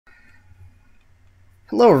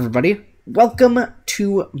Hello everybody, welcome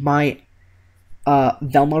to my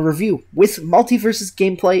Velma review with multiverses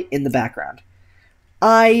gameplay in the background.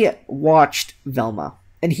 I watched Velma,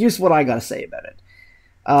 and here's what I gotta say about it.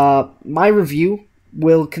 My review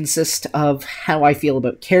will consist of how I feel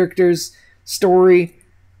about characters, story,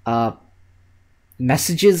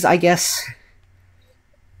 messages, I guess.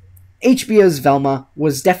 HBO's Velma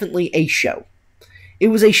was definitely a show. It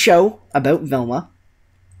was a show about Velma,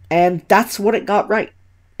 and that's what it got right.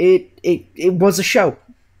 It was a show.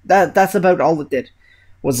 That's about all it did.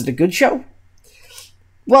 Was it a good show?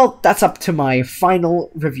 Well, that's up to my final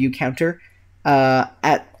review counter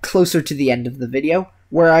at closer to the end of the video,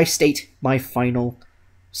 where I state my final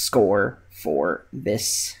score for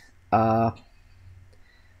this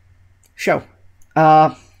show.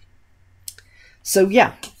 So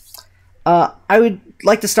yeah, I would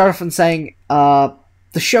like to start off in saying the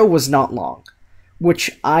show was not long, which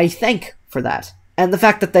I thank for that. And the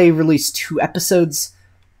fact that they released 2 episodes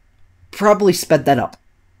probably sped that up.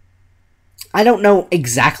 I don't know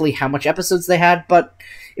exactly how much episodes they had, but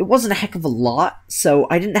it wasn't a heck of a lot, so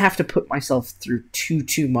I didn't have to put myself through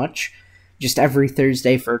too much. Just every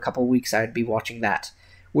Thursday for a couple weeks I'd be watching that,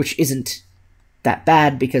 which isn't that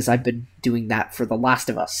bad because I've been doing that for The Last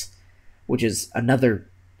of Us, which is another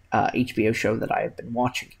HBO show that I have been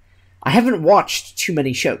watching. I haven't watched too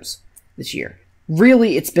many shows this year.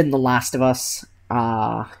 Really, it's been The Last of Us,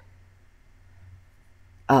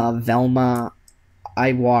 Velma.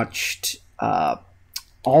 I watched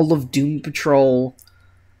all of Doom Patrol.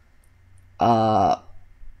 I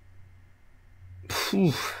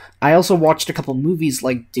also watched a couple movies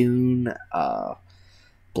like Dune,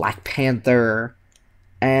 Black Panther,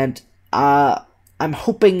 and I'm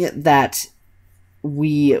hoping that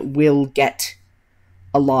we will get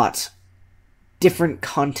a lot different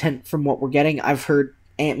content from what we're getting. I've heard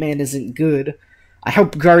Ant-Man isn't good. I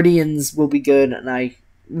hope Guardians will be good, and I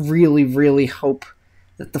really hope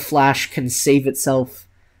that The Flash can save itself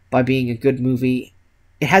by being a good movie.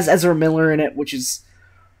 It has Ezra Miller in it, which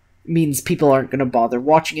means people aren't going to bother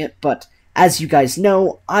watching it, but as you guys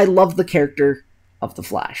know, I love the character of The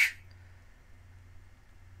Flash.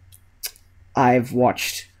 I've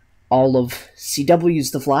watched all of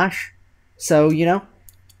CW's The Flash, so, you know,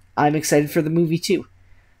 I'm excited for the movie too.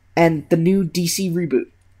 And the new DC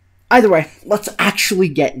reboot. Either way, let's actually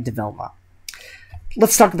get into Velma.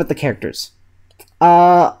 Let's talk about the characters.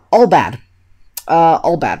 All bad.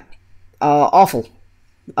 All bad. Awful.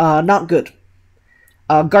 Not good.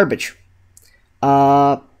 Garbage.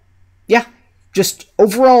 Yeah. Just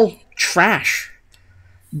overall trash.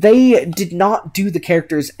 They did not do the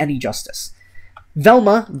characters any justice.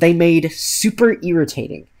 Velma, they made super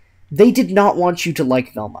irritating. They did not want you to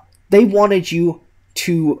like Velma. They wanted you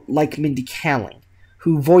to like Mindy Kaling,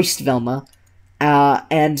 who voiced Velma,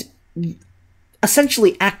 and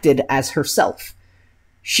essentially acted as herself.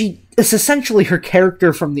 She is essentially her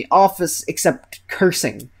character from The Office, except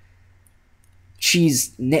cursing.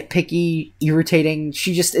 She's nitpicky, irritating.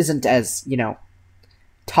 She just isn't as, you know,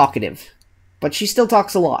 talkative. But she still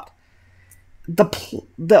talks a lot.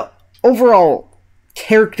 The overall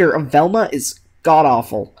character of Velma is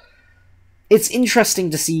god-awful. It's interesting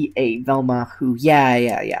to see a Velma who,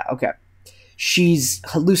 yeah, okay. She's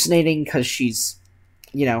hallucinating because she's,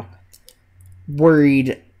 you know,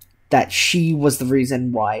 worried that she was the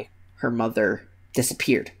reason why her mother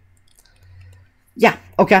disappeared. Yeah,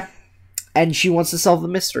 okay. And she wants to solve the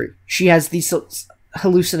mystery. She has these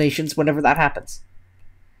hallucinations whenever that happens.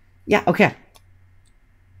 Yeah, okay.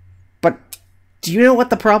 But do you know what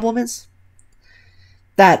the problem is?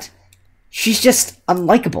 That she's just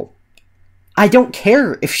unlikable. I don't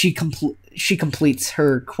care if she completes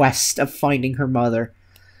her quest of finding her mother.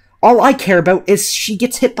 All I care about is she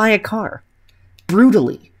gets hit by a car.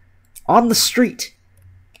 Brutally. On the street.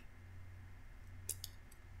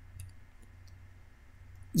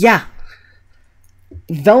 Yeah.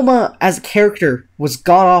 Velma as a character was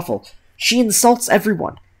god-awful. She insults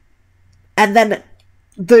everyone. And then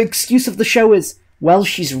the excuse of the show is, well,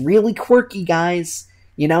 she's really quirky, guys.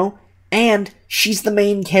 You know? And she's the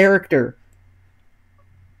main character.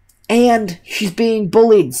 And she's being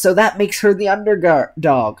bullied, so that makes her the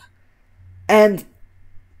underdog. And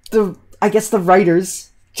I guess the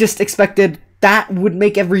writers just expected that would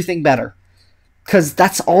make everything better. Because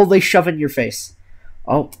that's all they shove in your face.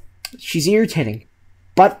 Oh, she's irritating.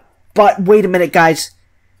 But wait a minute, guys.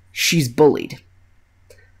 She's bullied.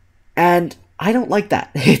 And I don't like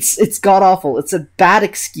that. It's god-awful. It's a bad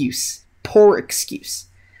excuse. Poor excuse.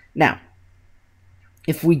 Now,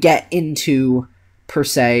 if we get into, per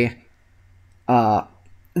se,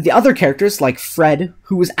 the other characters, like Fred,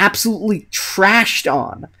 who was absolutely trashed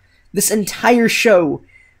on. This entire show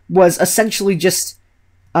was essentially just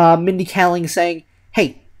Mindy Kaling saying,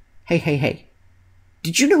 hey, hey, hey, hey,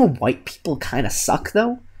 did you know white people kind of suck,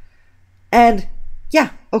 though? And,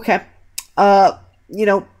 yeah, okay. You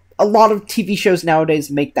know, a lot of TV shows nowadays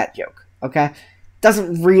make that joke, okay?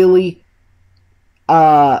 Doesn't really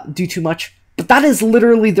do too much, but that is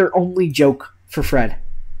literally their only joke for Fred.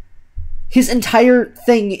 His entire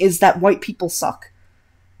thing is that white people suck.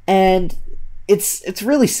 And it's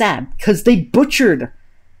really sad, because they butchered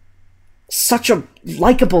such a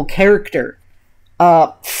likable character.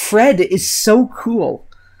 Fred is so cool.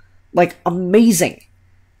 Like, amazing.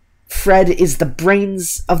 Fred is the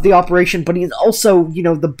brains of the operation, but he's also, you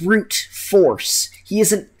know, the brute force. He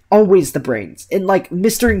isn't always the brains. In, like,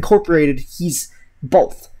 Mr. Incorporated, he's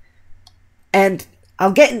both. And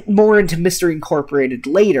I'll get more into Mr. Incorporated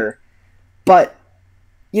later, but,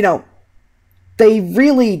 you know, they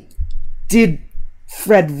really did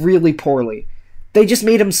Fred really poorly. They just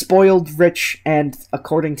made him spoiled, rich, and,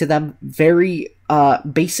 according to them, very,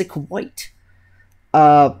 basic white.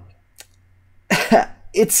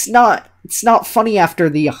 It's not funny after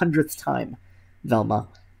the 100th time, Velma.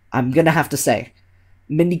 I'm gonna have to say.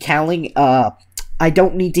 Mindy Kaling, I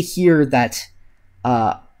don't need to hear that,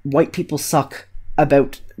 white people suck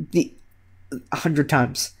about the 100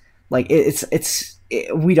 times. Like,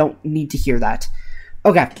 we don't need to hear that.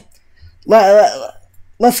 Okay.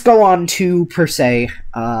 Let's go on to, per se,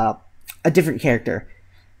 a different character.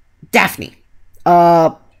 Daphne.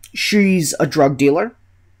 She's a drug dealer.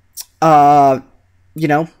 You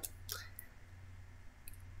know.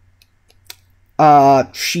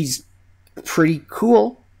 She's pretty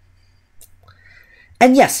cool.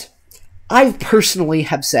 And yes, I personally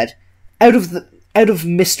have said, out of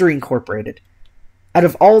Mr. Incorporated, out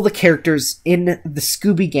of all the characters in the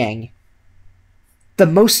Scooby Gang, the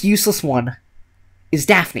most useless one is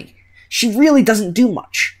Daphne. She really doesn't do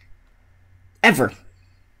much. Ever.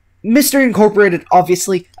 Mr. Incorporated,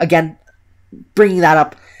 obviously, again, bringing that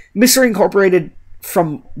up, Mr. Incorporated,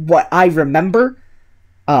 from what I remember,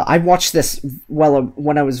 I watched this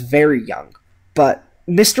when I was very young, but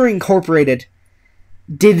Mr. Incorporated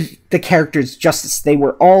did the characters justice. They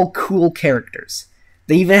were all cool characters.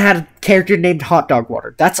 They even had a character named Hot Dog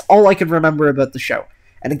Water. That's all I can remember about the show.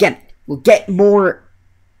 And again, we'll get into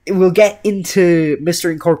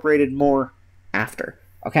Mr. Incorporated more after,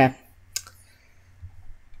 okay?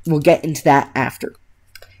 We'll get into that after.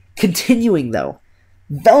 Continuing, though,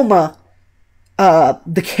 Velma,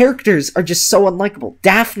 the characters are just so unlikable.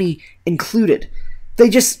 Daphne included. They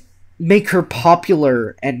just make her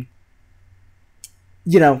popular and,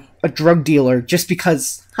 you know, a drug dealer just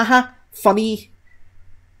because, haha, funny,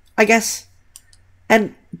 I guess.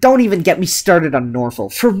 And don't even get me started on Norval.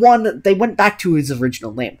 For one, they went back to his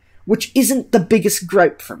original name, which isn't the biggest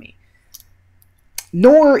gripe for me.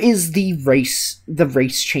 Nor is the race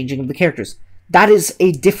changing of the characters. That is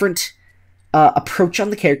a different approach on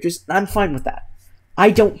the characters, and I'm fine with that. I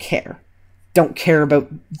don't care. Don't care about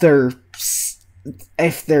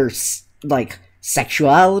if their, like,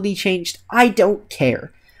 sexuality changed. I don't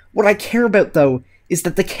care. What I care about, though, is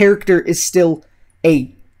that the character is still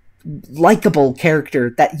a likable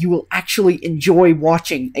character that you will actually enjoy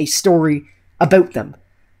watching a story about them.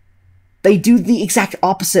 They do the exact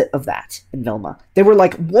opposite of that in Velma. They were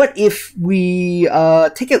like, what if we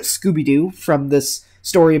take out Scooby-Doo from this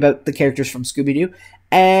story about the characters from Scooby-Doo,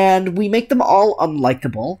 and we make them all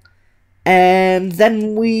unlikable, and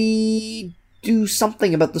then we do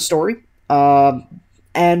something about the story,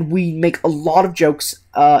 and we make a lot of jokes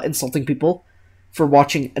insulting people for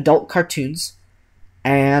watching adult cartoons,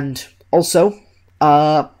 and also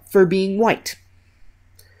for being white.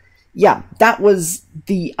 Yeah, that was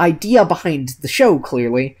the idea behind the show,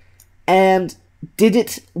 clearly. And did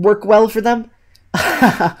it work well for them?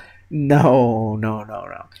 No.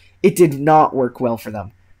 It did not work well for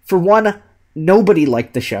them. For one, nobody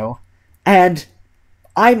liked the show. And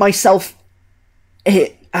I myself,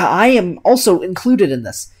 I am also included in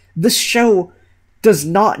this. This show does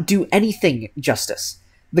not do anything justice.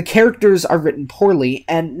 The characters are written poorly,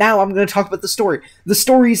 and now I'm going to talk about the story. The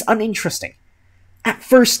story's uninteresting. At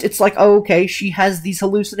first, it's like, oh, okay, she has these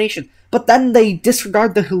hallucinations. But then they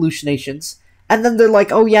disregard the hallucinations, and then they're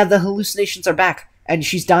like, oh yeah, the hallucinations are back, and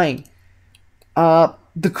she's dying.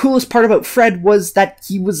 The coolest part about Fred was that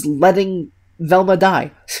he was letting Velma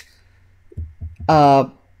die.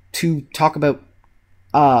 To talk about,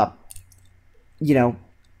 you know,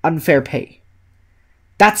 unfair pay.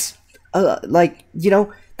 That's,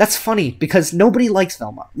 that's funny, because nobody likes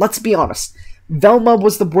Velma. Let's be honest. Velma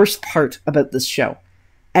was the worst part about this show.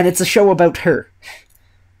 and it's a show about her.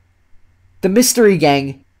 The Mystery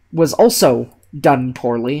Gang was also done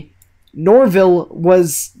poorly. Norville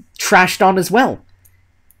was trashed on as well.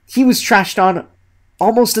 He was trashed on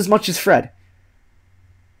almost as much as Fred,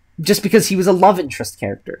 just because he was a love interest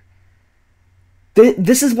character.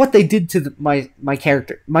 This is what they did to my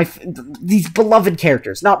character, these beloved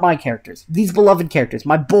characters, not my characters. These beloved characters,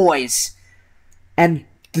 my boys, and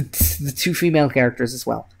the two female characters as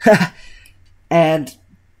well. And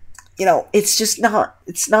it's just not.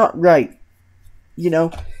 It's not right.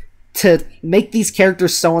 To make these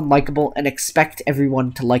characters so unlikable and expect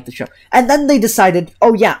everyone to like the show. And then they decided,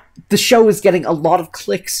 oh yeah, the show is getting a lot of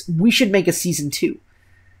clicks. We should make a season 2.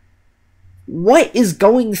 What is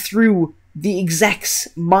going through the exec's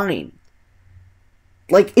mind?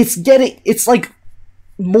 Like, it's like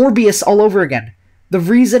Morbius all over again. The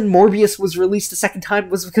reason Morbius was released a second time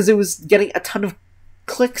was because it was getting a ton of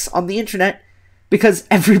clicks on the internet because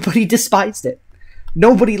everybody despised it.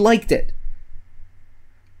 Nobody liked it.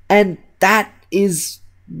 And that is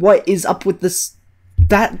what is up with this.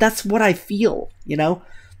 That's what I feel,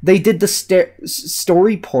 They did the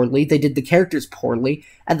story poorly, they did the characters poorly,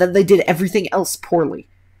 and then they did everything else poorly.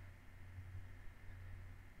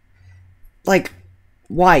 Like,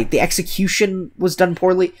 why? The execution was done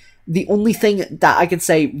poorly. The only thing that I can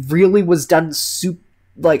say really was done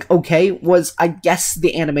okay was, I guess,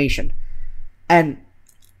 the animation. And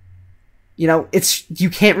you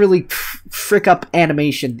can't really frick up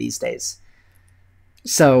animation these days.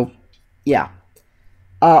 So, yeah.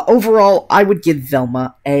 Overall, I would give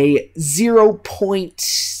Velma a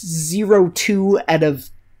 0.02 out of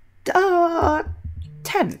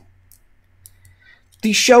 10.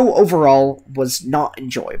 The show overall was not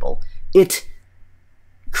enjoyable. It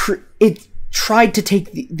tried to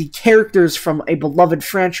take the characters from a beloved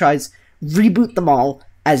franchise, reboot them all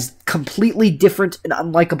as completely different and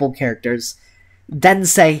unlikable characters, then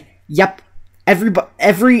say, yep,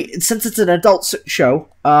 since it's an adult show,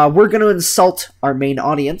 we're going to insult our main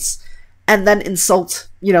audience, and then insult,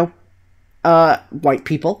 white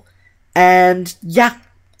people, and yeah,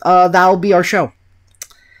 that'll be our show.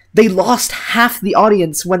 They lost half the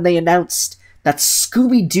audience when they announced that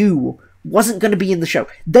Scooby-Doo wasn't going to be in the show.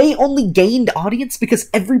 They only gained audience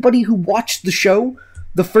because everybody who watched the show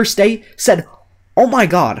the first day said, oh my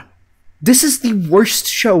god, this is the worst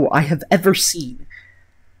show I have ever seen.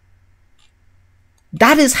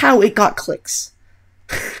 That is how it got clicks.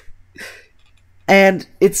 And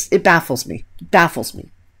it baffles me. It baffles me.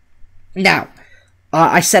 Now,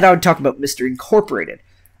 I said I would talk about Mr. Incorporated.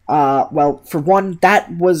 Well, for one,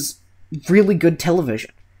 that was really good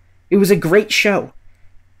television. It was a great show.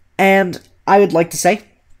 And I would like to say,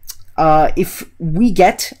 if we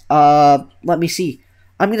get, let me see,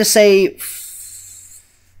 I'm going to say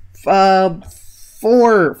 4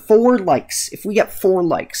 likes. If we get 4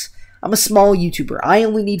 likes. I'm a small YouTuber. I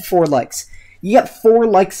only need 4 likes. You get 4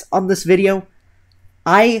 likes on this video,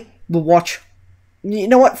 I will watch,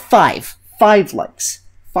 5. 5 likes.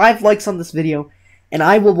 5 likes on this video, and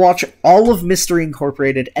I will watch all of Mystery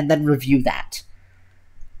Incorporated and then review that.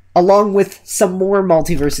 Along with some more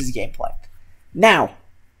Multiverses gameplay. Now,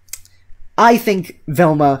 I think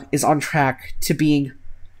Velma is on track to being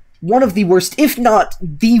one of the worst, if not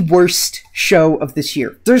the worst, show of this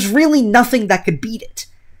year. There's really nothing that could beat it.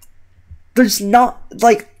 There's not,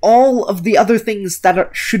 all of the other things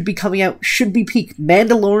that should be coming out should be peak.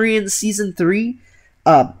 Mandalorian Season 3,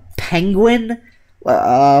 Penguin,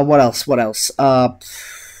 what else? What else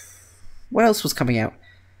was coming out?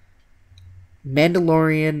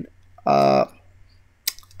 Mandalorian,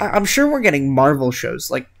 I'm sure we're getting Marvel shows,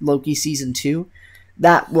 like Loki Season 2.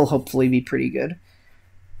 That will hopefully be pretty good.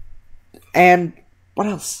 And, what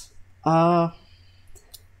else? I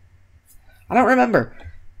don't remember.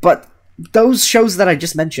 But those shows that I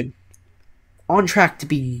just mentioned, on track to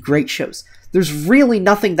be great shows. There's really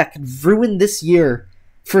nothing that could ruin this year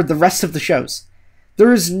for the rest of the shows.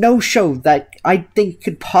 There is no show that I think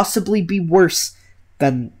could possibly be worse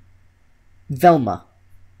than Velma.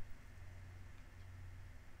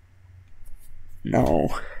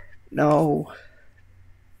 No.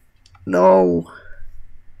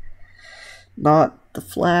 Not The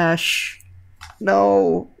Flash.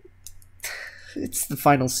 No. It's the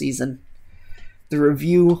final season. The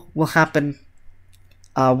review will happen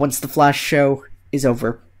once the Flash show is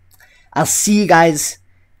over. I'll see you guys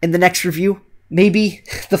in the next review. Maybe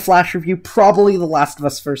the Flash review. Probably The Last of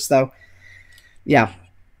Us first, though. Yeah.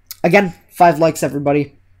 Again, 5 likes,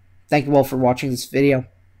 everybody. Thank you all for watching this video.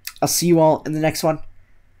 I'll see you all in the next one,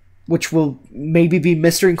 which will maybe be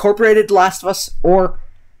Mr. Incorporated, The Last of Us, or,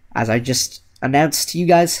 as I just announced to you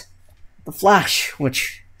guys, The Flash,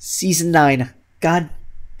 which season 9, god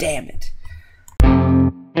damn it.